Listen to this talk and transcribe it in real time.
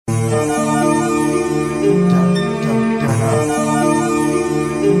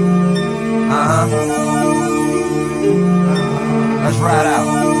Let's ride out.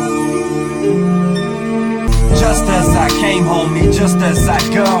 Just as I came, homie, just as I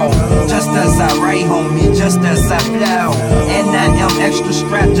go. Just as I write, homie, just as I flow. And I am extra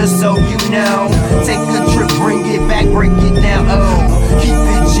strapped, just so you know. Take a trip, bring it back, break it down, oh. Keep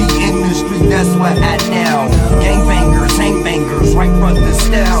it G in the street, that's what I know. Gangbangers, hangbangers, right from the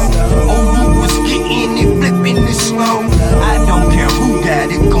stone. Oh, you was getting it, flipping it slow. I don't care who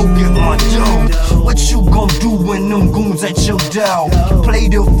got it, go get my dough. What you gon' do when them goons at your door? Play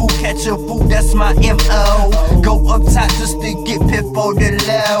the fool, catch a fool, that's my M.O. Go up top just to get pit for the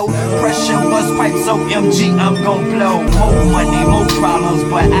low. Pressure bust pipe, so M.G. I'm gon' blow. More money, more problems,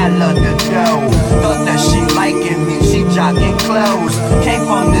 but I love the dough. Thought that she liking me, she jogging clothes. Came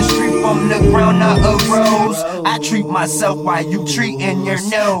from the street, from the ground, I arose. I treat myself while you treating your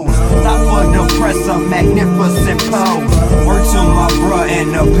nose. Stop for the press, a magnificent pose. Word to my bruh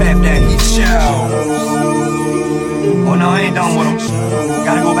and the path that he chose. Oh no, I ain't done with him.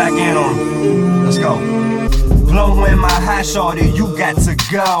 Gotta go back in on him. Let's go. Blowing my high shorty, you got to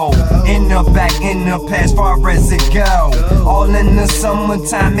go. In the back, in the past, far as it go. All in the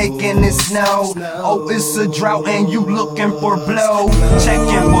summertime, making it snow. Oh, it's a drought and you looking for blow.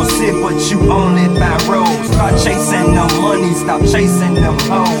 Checking for shit, but you only buy rolls. Start chasing the money, stop chasing them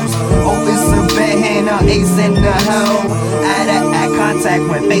hoes. Oh, it's a bad hand, a ace in the hole. Eye contact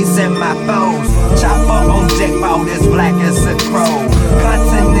when facing my foes. Chopper on deck, bout as black as a crow.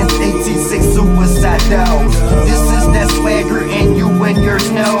 Continent 86 suicide dogs. This is that swagger and you and yours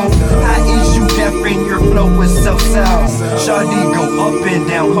know. How is you different? Your flow is so-so. Shawty go up and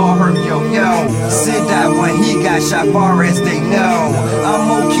down, call her yo-yo. Sid died when he got shot, far as they know.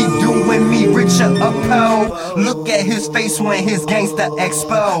 I'ma keep doing me, richer up ho. Look at his face when his gangsta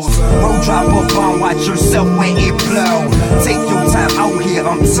exposed. Bro, drop a bomb, watch yourself when it blow. Take your time out here,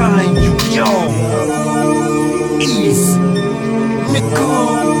 I'm telling you, yo. Ease,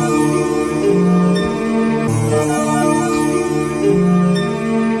 nickel.